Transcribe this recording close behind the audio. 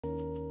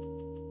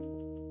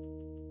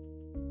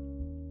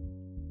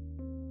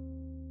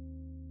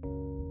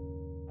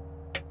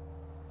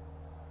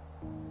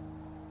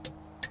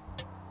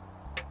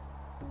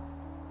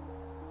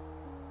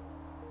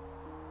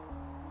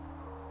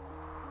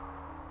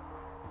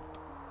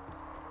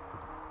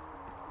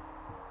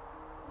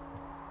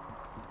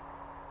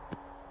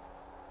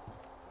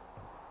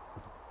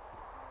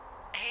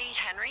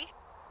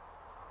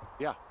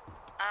Yeah.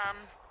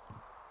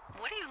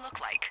 What do you look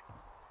like?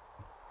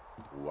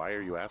 Why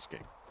are you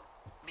asking?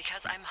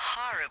 Because I'm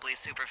horribly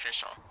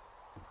superficial.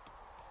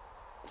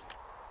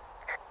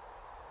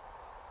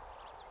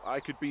 I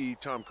could be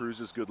Tom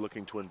Cruise's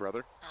good-looking twin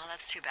brother. Oh,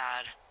 that's too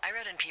bad. I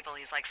read in People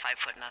he's like 5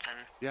 foot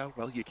nothing. Yeah,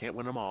 well, you can't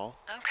win them all.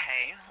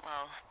 Okay,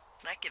 well,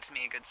 that gives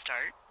me a good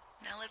start.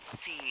 Now let's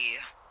see.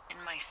 In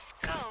my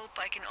scope,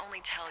 I can only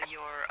tell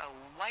you're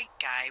a white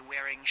guy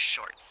wearing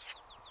shorts.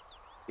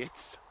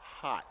 It's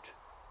hot.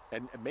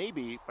 And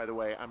maybe, by the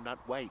way, I'm not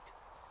white.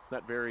 It's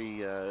not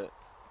very,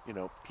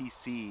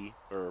 PC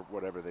or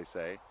whatever they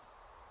say.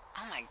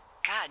 Oh my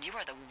god, you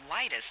are the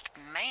whitest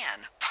man.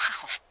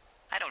 Wow.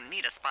 I don't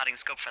need a spotting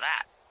scope for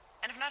that.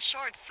 And if not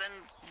shorts, then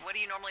what do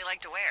you normally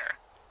like to wear?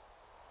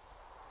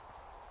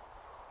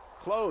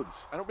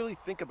 Clothes. I don't really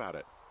think about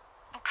it.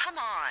 Oh, come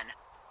on.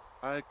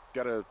 I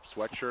got a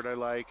sweatshirt I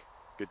like.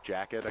 Good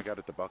jacket I got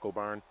at the Buckle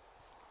Barn.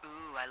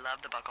 Ooh, I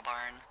love the Buckle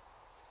Barn.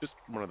 Just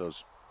one of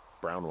those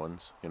brown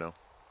ones, you know?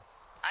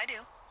 I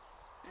do.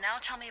 Now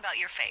tell me about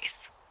your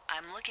face.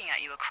 I'm looking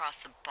at you across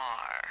the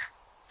bar.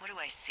 What do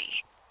I see?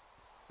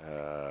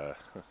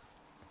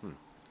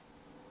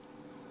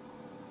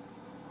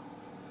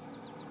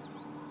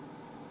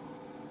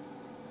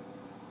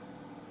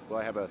 Well,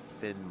 I have a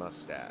thin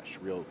mustache,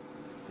 real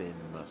thin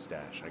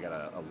mustache. I got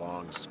a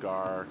long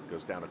scar,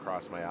 goes down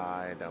across my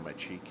eye, down my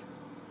cheek.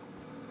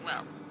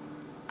 Well,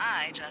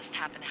 I just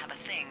happen to have a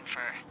thing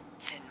for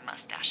thin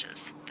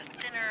mustaches. The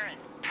thinner and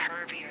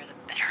pervier, the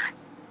better.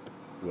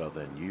 Well,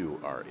 then you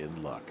are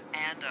in luck.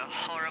 And a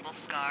horrible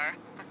scar.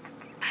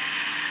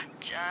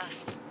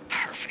 Just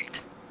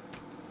perfect.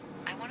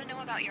 I want to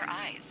know about your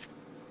eyes.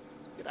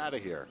 Get out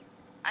of here.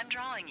 I'm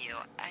drawing you.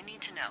 I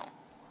need to know.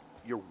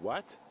 You're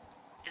what?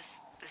 Is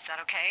that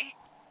okay?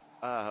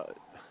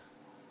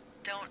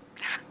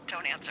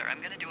 Don't answer.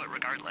 I'm gonna do it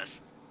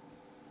regardless.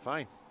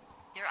 Fine.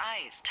 Your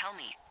eyes, tell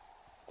me.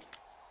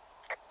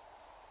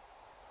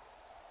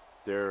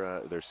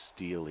 They're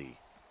steely.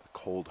 A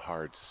cold,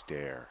 hard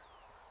stare.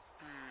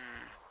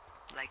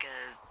 Like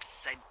a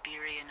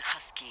Siberian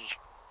husky.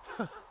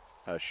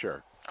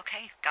 Sure.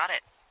 Okay, got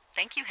it.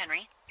 Thank you,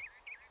 Henry.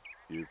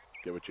 You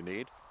get what you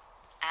need?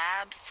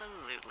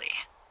 Absolutely.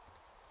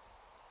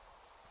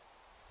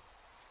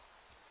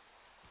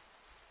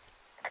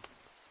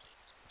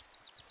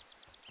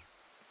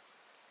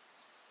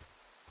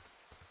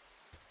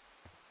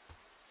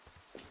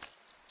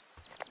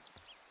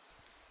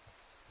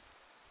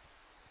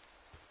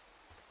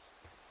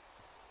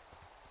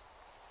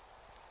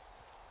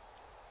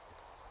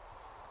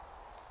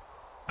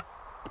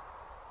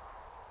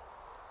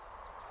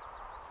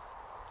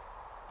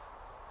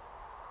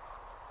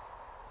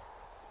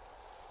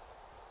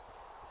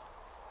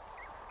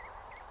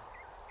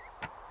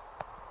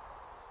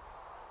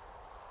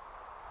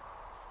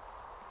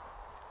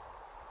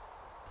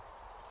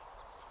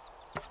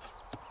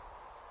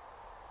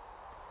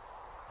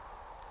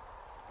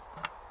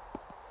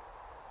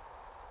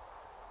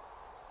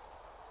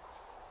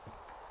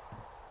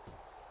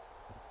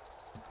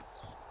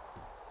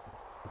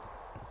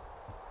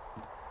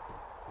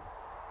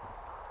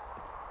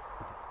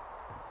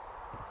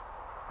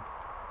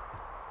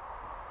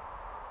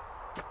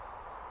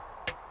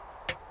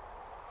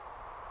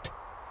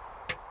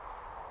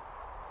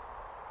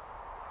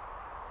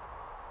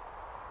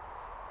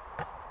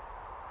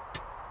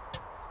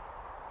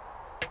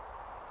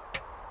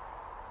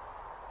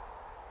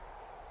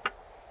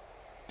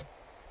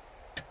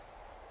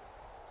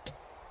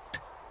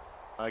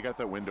 I got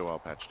that window all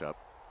patched up.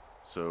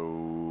 So,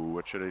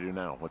 what should I do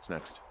now? What's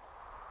next?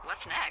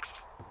 What's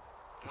next?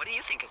 What do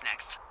you think is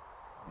next?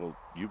 Well,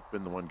 you've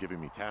been the one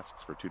giving me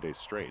tasks for 2 days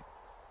straight.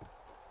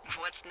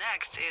 What's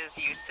next is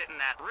you sit in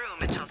that room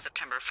until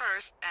September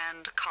 1st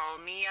and call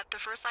me at the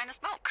first sign of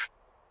smoke.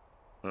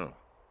 Oh,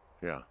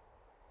 yeah.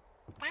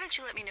 Why don't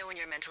you let me know when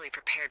you're mentally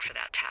prepared for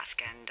that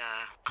task and,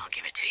 I'll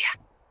give it to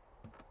you.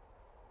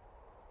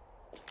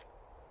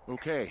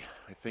 Okay,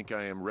 I think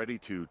I am ready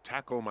to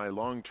tackle my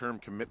long-term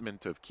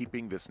commitment of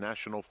keeping this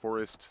national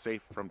forest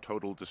safe from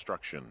total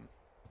destruction.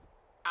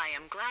 I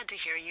am glad to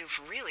hear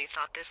you've really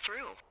thought this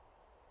through.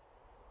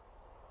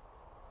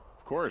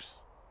 Of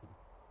course.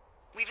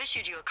 We've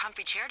issued you a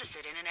comfy chair to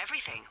sit in and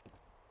everything.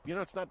 You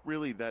know, it's not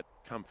really that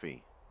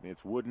comfy. I mean,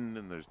 it's wooden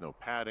and there's no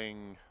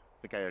padding.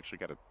 I think I actually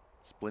got a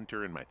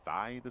splinter in my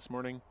thigh this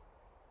morning.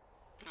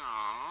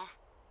 Aww.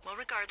 Well,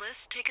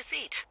 regardless, take a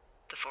seat.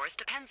 The forest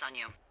depends on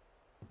you.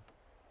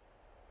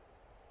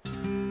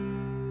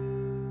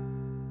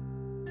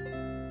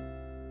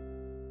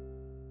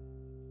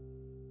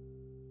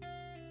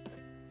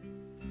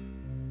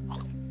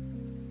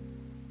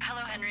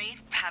 Hello, Henry.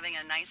 Having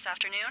a nice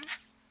afternoon?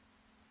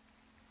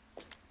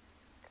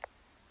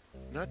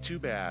 Not too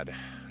bad.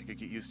 I could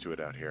get used to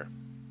it out here.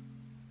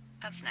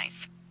 That's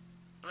nice.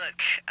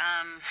 Look,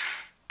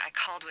 I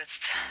called with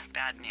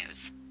bad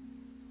news.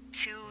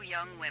 2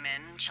 young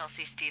women,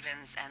 Chelsea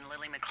Stevens and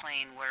Lily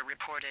McLean, were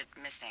reported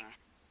missing.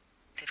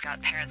 They've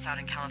got parents out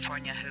in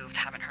California who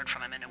haven't heard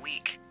from them in a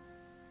week.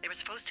 They were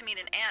supposed to meet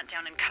an aunt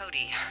down in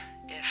Cody.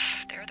 If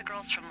they're the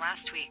girls from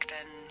last week,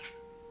 then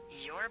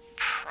you're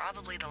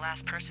probably the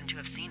last person to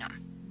have seen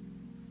them.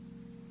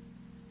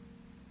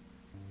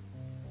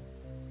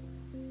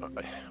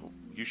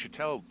 You should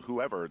tell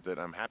whoever that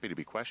I'm happy to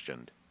be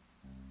questioned.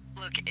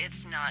 Look,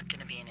 it's not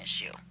gonna be an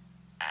issue.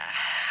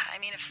 I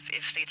mean,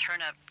 if they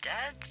turn up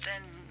dead,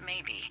 then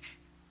maybe.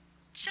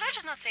 Should I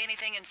just not say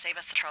anything and save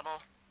us the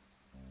trouble?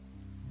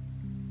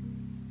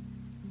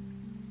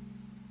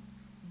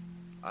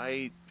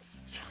 I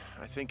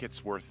think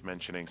it's worth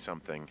mentioning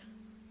something.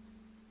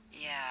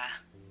 Yeah.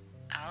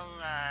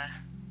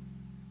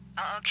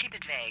 I'll keep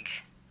it vague.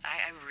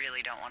 I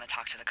really don't want to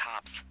talk to the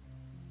cops.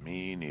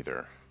 Me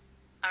neither.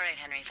 All right,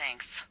 Henry,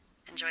 thanks.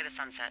 Enjoy the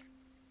sunset.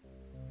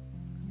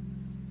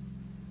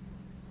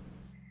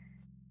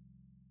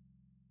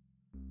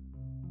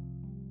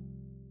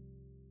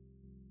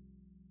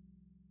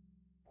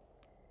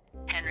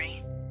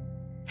 Henry?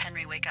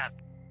 Henry, wake up.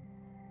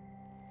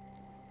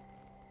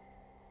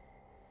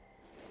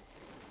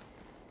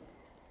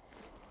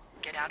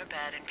 Get out of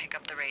bed and pick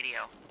up the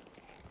radio.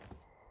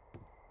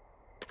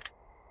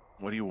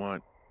 What do you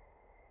want?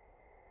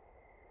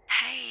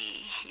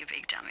 Hey, you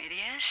big dumb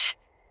idiot.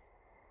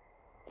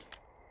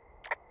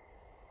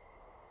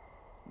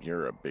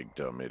 You're a big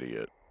dumb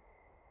idiot.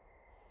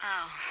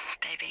 Oh,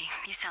 baby,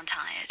 you sound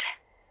tired.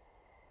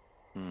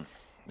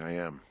 I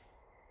am.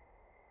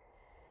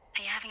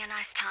 Are you having a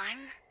nice time?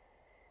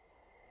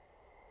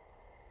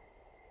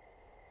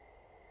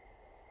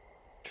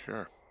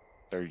 Sure.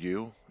 Are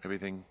you?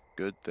 Everything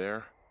good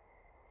there?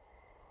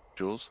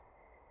 Jules?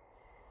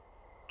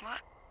 What?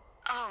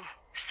 Oh,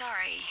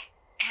 sorry,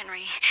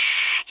 Henry.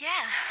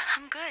 Yeah,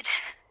 I'm good.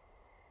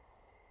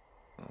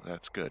 Well,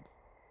 that's good.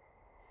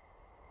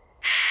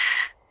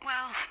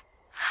 Well,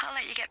 I'll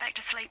let you get back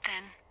to sleep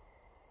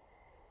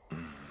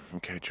then.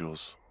 Okay,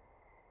 Jules.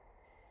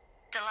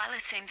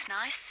 Delilah seems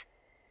nice.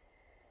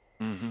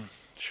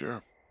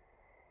 Sure.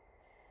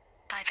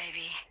 Bye,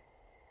 baby.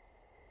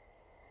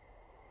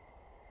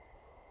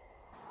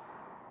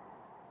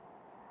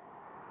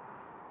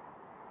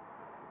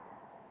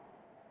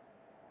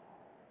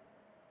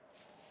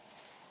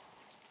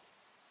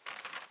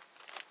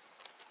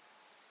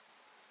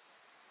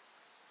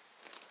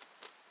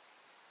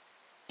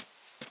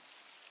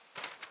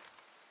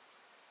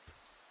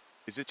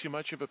 Is it too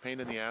much of a pain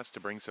in the ass to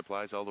bring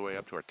supplies all the way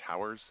up to our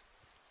towers?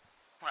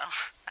 Well,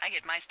 I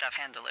get my stuff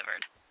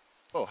hand-delivered.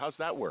 Oh, how's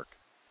that work?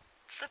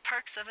 It's the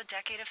perks of a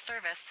decade of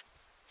service.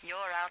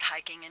 You're out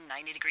hiking in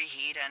 90-degree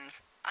heat, and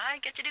I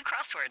get to do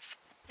crosswords.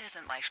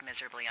 Isn't life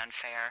miserably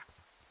unfair?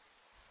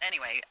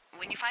 Anyway,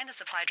 when you find a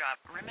supply drop,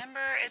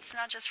 remember it's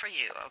not just for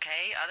you,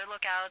 okay? Other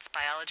lookouts,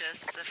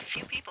 biologists, a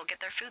few people get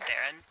their food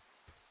there, and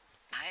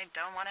I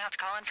don't want to have to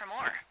call in for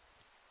more.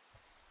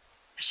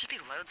 There should be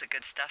loads of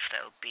good stuff,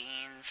 though.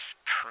 Beans,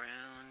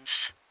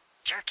 prunes,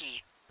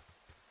 jerky.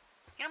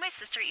 You know, my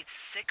sister eats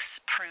 6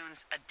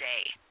 prunes a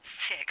day.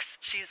 6.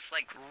 She's,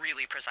 like,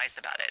 really precise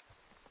about it.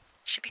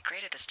 She'd be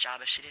great at this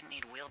job if she didn't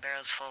need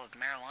wheelbarrows full of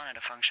marijuana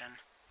to function.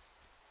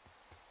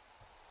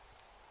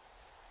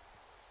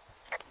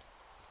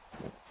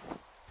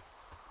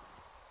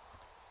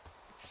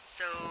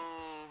 So,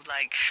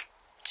 like,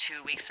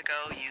 2 weeks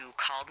ago, you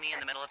called me in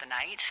the middle of the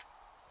night?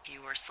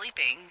 You were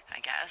sleeping, I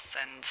guess,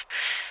 and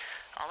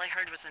all I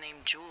heard was the name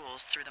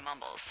Jules through the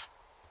mumbles.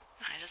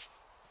 I just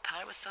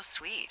thought it was so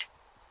sweet.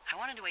 I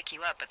wanted to wake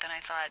you up, but then I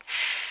thought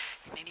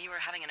maybe you were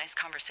having a nice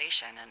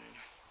conversation and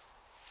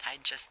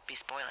I'd just be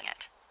spoiling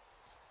it.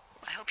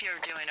 I hope you're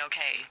doing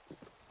okay,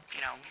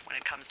 you know, when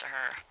it comes to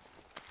her.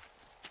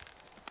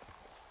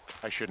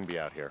 I shouldn't be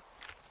out here.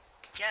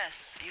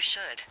 Yes, you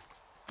should.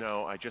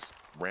 No, I just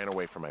ran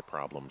away from my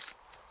problems.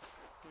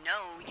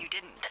 No, you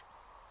didn't.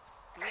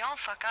 We all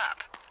fuck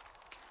up.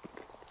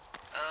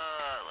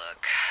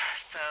 Look,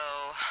 so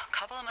a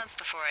couple of months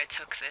before I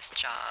took this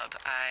job,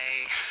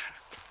 I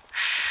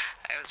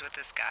was with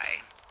this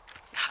guy,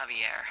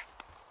 Javier.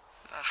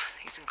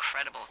 He's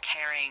incredible,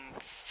 caring,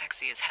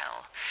 sexy as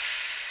hell.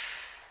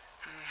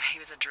 He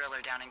was a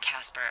driller down in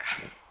Casper.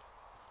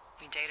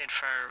 We dated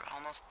for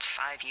almost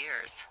 5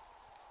 years.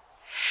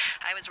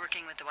 I was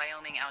working with the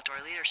Wyoming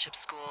Outdoor Leadership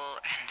School,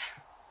 and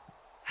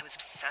I was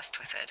obsessed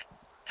with it.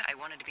 I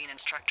wanted to be an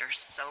instructor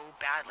so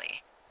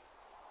badly.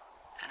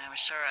 And I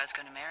was sure I was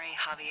going to marry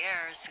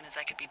Javier as soon as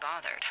I could be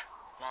bothered.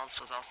 Walls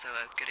was also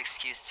a good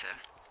excuse to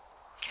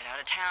get out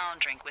of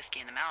town, drink whiskey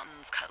in the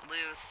mountains, cut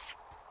loose.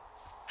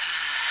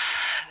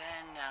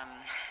 Then,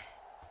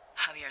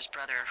 Javier's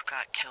brother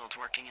got killed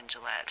working in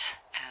Gillette,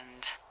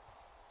 and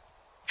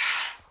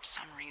for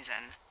some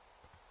reason,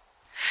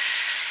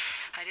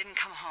 I didn't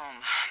come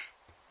home.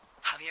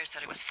 Javier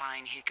said it was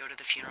fine. He'd go to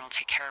the funeral,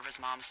 take care of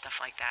his mom,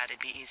 stuff like that. It'd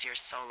be easier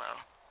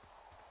solo.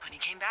 When he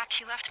came back,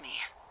 he left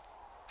me.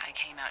 I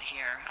came out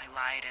here, I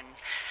lied, and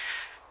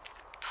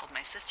told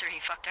my sister he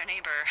fucked our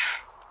neighbor.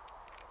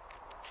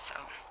 So,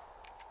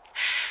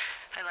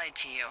 I lied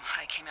to you.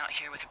 I came out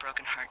here with a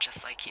broken heart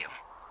just like you.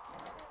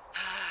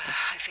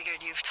 I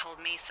figured you've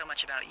told me so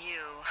much about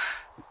you,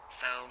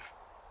 so,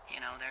 you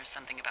know, there's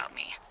something about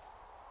me.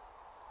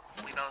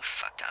 We both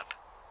fucked up.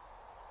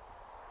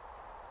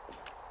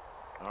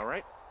 All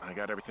right, I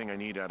got everything I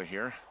need out of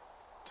here.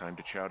 Time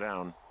to chow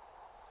down.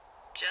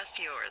 Just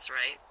yours,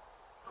 right?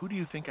 Who do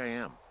you think I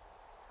am?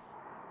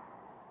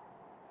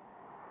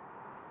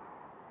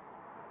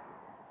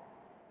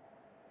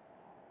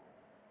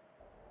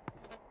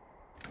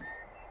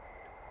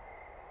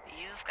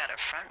 You've got a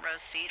front row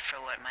seat for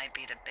what might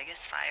be the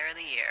biggest fire of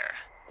the year.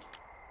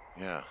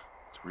 Yeah,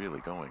 it's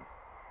really going.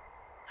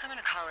 I'm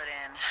gonna call it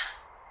in.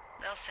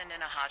 They'll send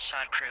in a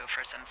hotshot crew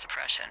for some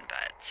suppression,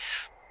 but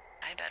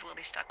I bet we'll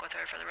be stuck with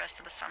her for the rest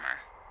of the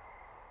summer.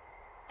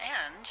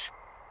 And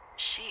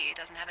she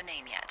doesn't have a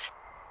name yet.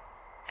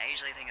 I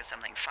usually think of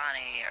something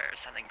funny or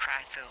something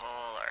practical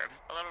or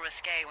a little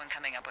risque when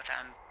coming up with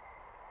them.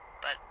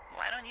 But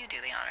why don't you do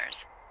the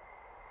honors?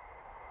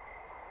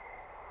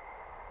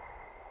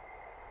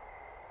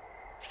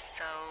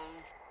 So,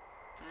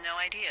 no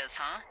ideas,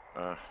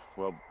 huh?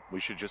 Well, we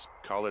should just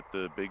call it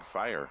the Big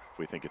Fire if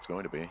we think it's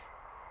going to be.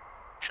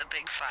 The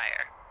Big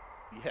Fire.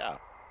 Yeah.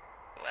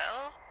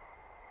 Well,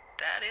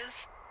 that is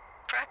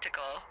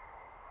practical.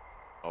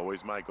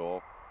 Always my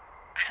goal.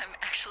 I'm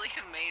actually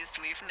amazed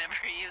we've never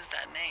used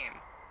that name.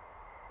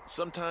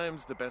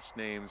 Sometimes the best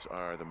names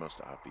are the most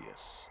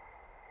obvious.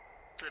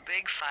 The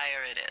Big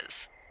Fire it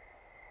is.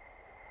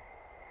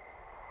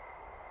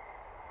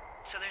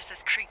 So there's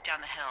this creek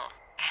down the hill,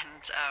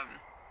 and,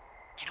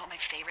 you know what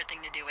my favorite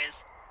thing to do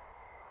is?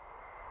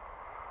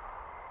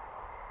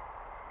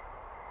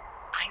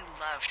 I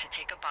love to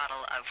take a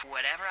bottle of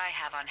whatever I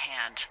have on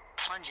hand,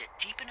 plunge it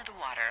deep into the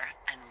water,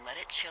 and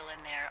let it chill in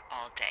there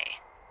all day.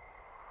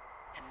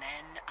 And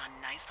then,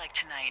 on nights like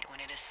tonight, when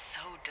it is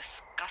so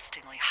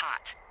disgustingly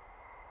hot,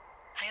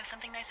 I have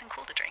something nice and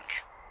cool to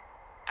drink.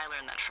 I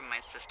learned that from my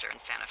sister in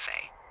Santa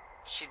Fe.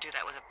 She'd do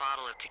that with a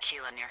bottle of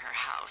tequila near her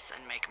house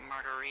and make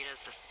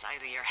margaritas the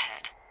size of your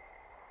head.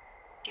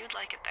 You'd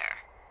like it there.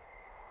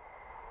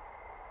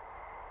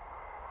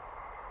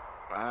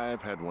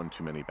 I've had one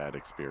too many bad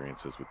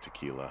experiences with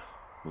tequila.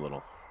 I'm a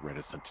little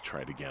reticent to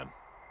try it again.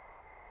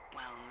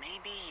 Well,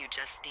 maybe you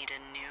just need a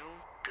new,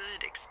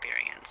 good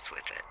experience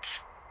with it.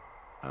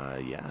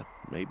 Yeah,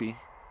 maybe.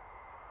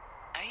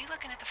 Are you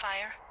looking at the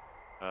fire?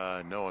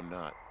 No, I'm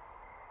not.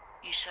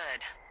 You should.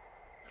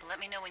 Let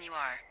me know when you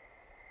are.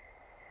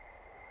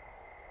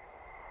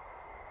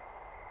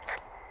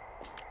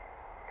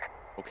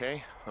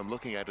 Okay, I'm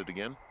looking at it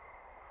again.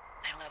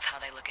 I love how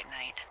they look at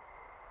night.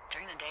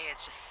 During the day,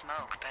 it's just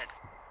smoke, but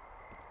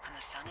when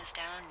the sun is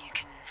down, you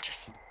can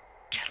just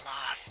get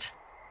lost.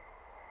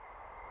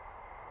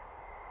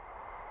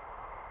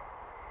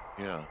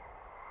 Yeah.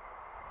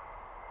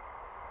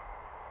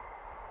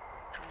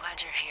 I'm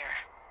glad you're here.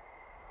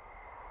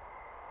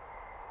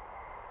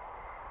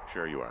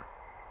 Sure you are.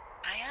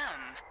 I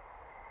am.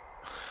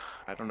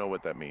 I don't know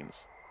what that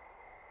means.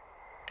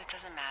 It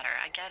doesn't matter.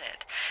 I get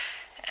it.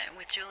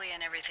 With Julie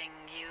and everything,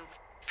 you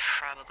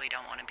probably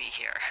don't want to be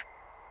here.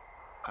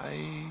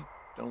 I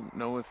don't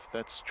know if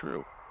that's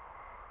true.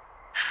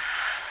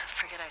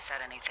 Forget I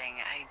said anything.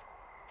 I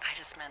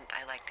just meant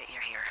I like that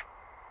you're here.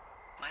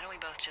 Why don't we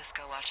both just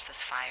go watch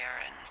this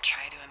fire and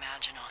try to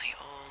imagine all the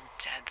old,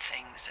 dead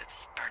things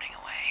it's burning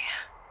away?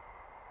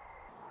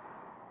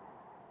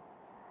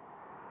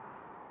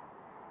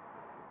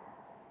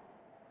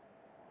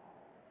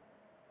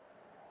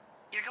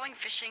 You're going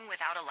fishing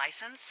without a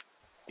license?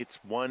 It's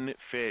one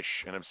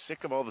fish, and I'm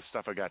sick of all the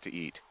stuff I got to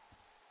eat.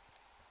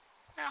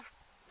 No,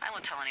 I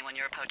won't tell anyone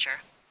you're a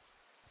poacher.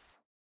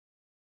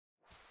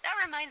 That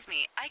reminds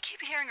me, I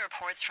keep hearing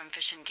reports from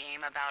Fish and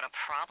Game about a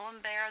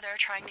problem bear they're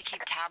trying to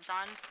keep tabs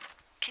on.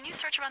 Can you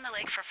search around the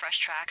lake for fresh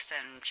tracks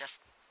and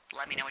just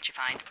let me know what you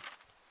find?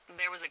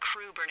 There was a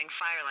crew burning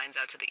fire lines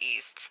out to the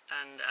east,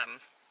 and,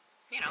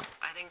 you know,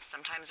 I think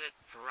sometimes it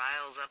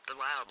riles up the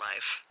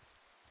wildlife.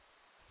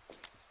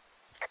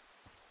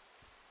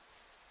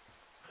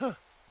 Huh.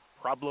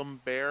 Problem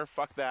bear?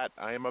 Fuck that.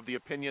 I am of the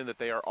opinion that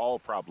they are all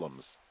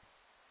problems.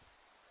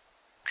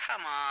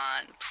 Come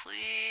on,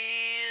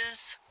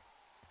 please.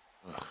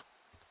 Ugh.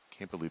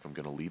 Can't believe I'm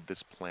gonna leave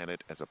this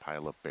planet as a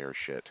pile of bear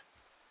shit.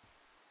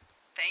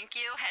 Thank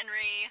you,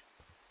 Henry.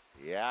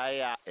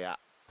 Yeah.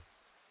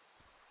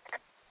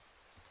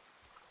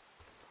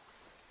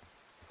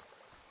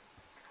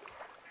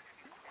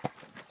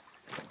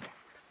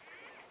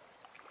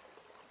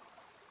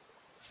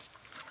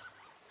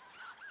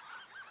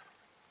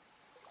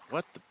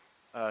 What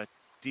the,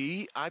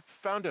 Dee, I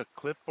found a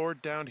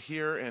clipboard down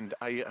here and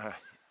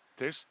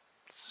there's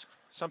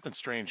something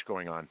strange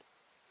going on.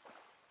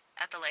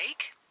 At the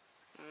lake?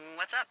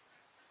 What's up?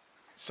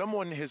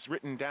 Someone has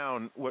written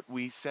down what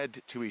we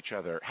said to each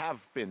other,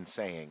 have been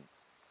saying.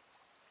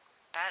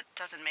 That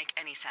doesn't make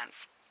any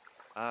sense.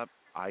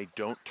 I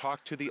don't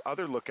talk to the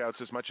other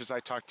lookouts as much as I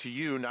talk to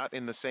you, not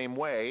in the same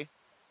way.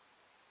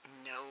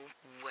 No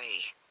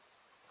way.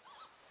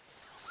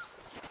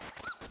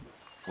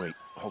 Wait,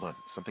 hold on.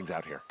 Something's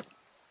out here.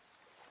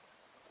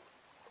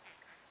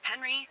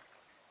 Henry,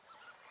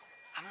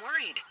 I'm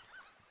worried.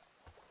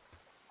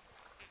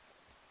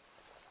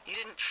 You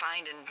didn't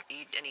find and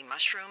eat any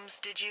mushrooms,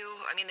 did you?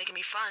 I mean, they can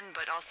be fun,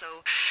 but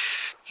also,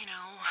 you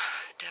know,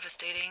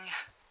 devastating.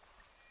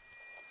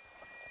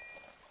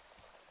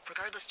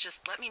 Regardless,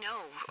 just let me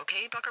know,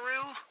 okay,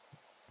 Buckaroo?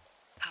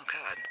 Oh,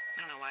 God. I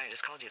don't know why I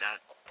just called you that.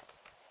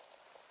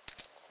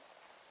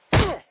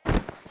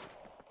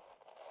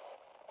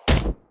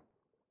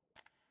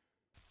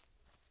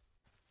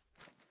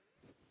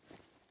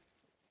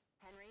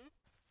 Henry?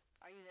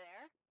 Are you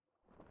there?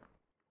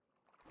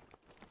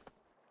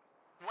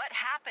 What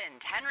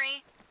happened,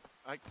 Henry?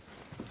 Holy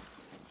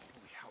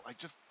hell,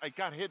 I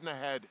got hit in the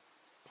head.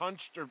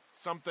 Punched or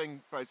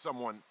something by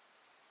someone.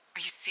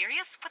 Are you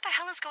serious? What the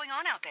hell is going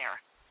on out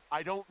there?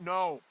 I don't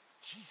know.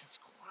 Jesus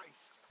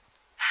Christ.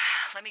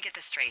 Let me get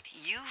this straight.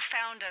 You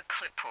found a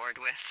clipboard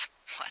with,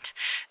 what,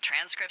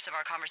 transcripts of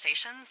our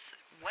conversations?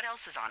 What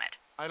else is on it?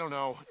 I don't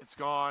know. It's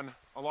gone,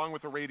 along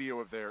with a radio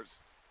of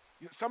theirs.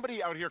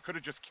 Somebody out here could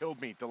have just killed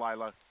me,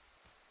 Delilah.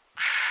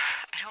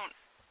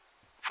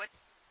 What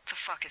the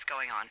fuck is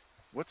going on?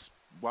 What's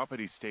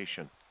Wapiti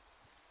Station?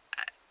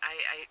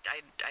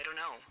 I don't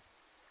know.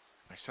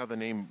 I saw the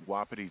name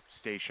Wapiti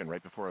Station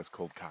right before I was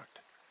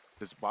cold-cocked.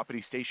 Does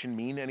Wapiti Station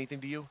mean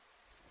anything to you?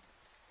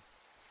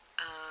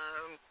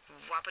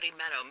 Wapiti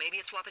Meadow. Maybe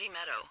it's Wapiti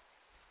Meadow.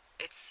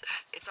 It's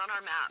on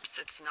our maps.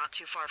 It's not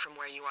too far from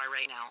where you are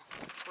right now.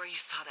 It's where you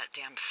saw that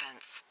damn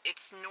fence.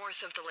 It's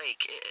north of the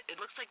lake. It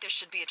looks like there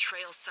should be a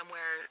trail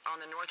somewhere on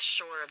the north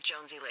shore of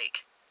Jonesy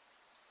Lake.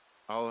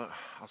 I'll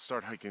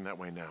start hiking that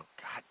way now.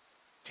 God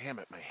damn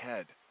it, my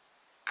head.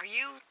 Are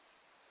you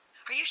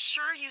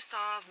sure you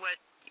saw what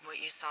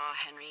you saw,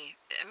 Henry?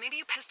 Maybe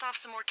you pissed off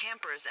some more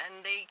campers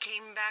and they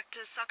came back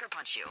to sucker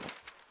punch you.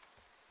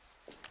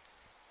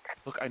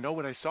 Look, I know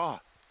what I saw.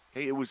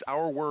 Hey, it was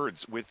our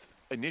words with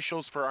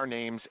initials for our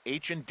names,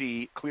 H and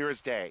D, clear as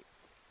day.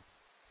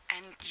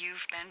 And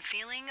you've been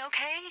feeling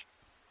okay?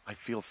 I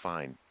feel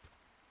fine.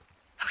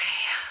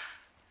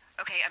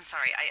 Okay, I'm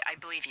sorry. I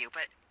believe you,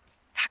 but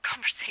that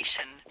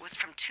conversation was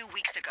from 2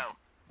 weeks ago.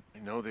 I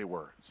know they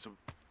were. So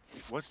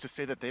what's to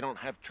say that they don't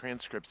have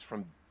transcripts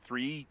from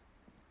 3,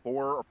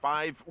 4, or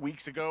 5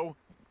 weeks ago?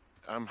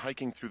 I'm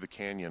hiking through the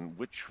canyon.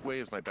 Which way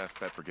is my best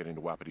bet for getting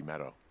to Wapiti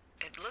Meadow?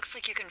 It looks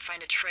like you can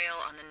find a trail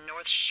on the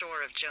north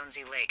shore of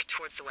Jonesy Lake,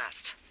 towards the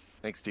west.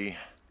 Thanks, Dee.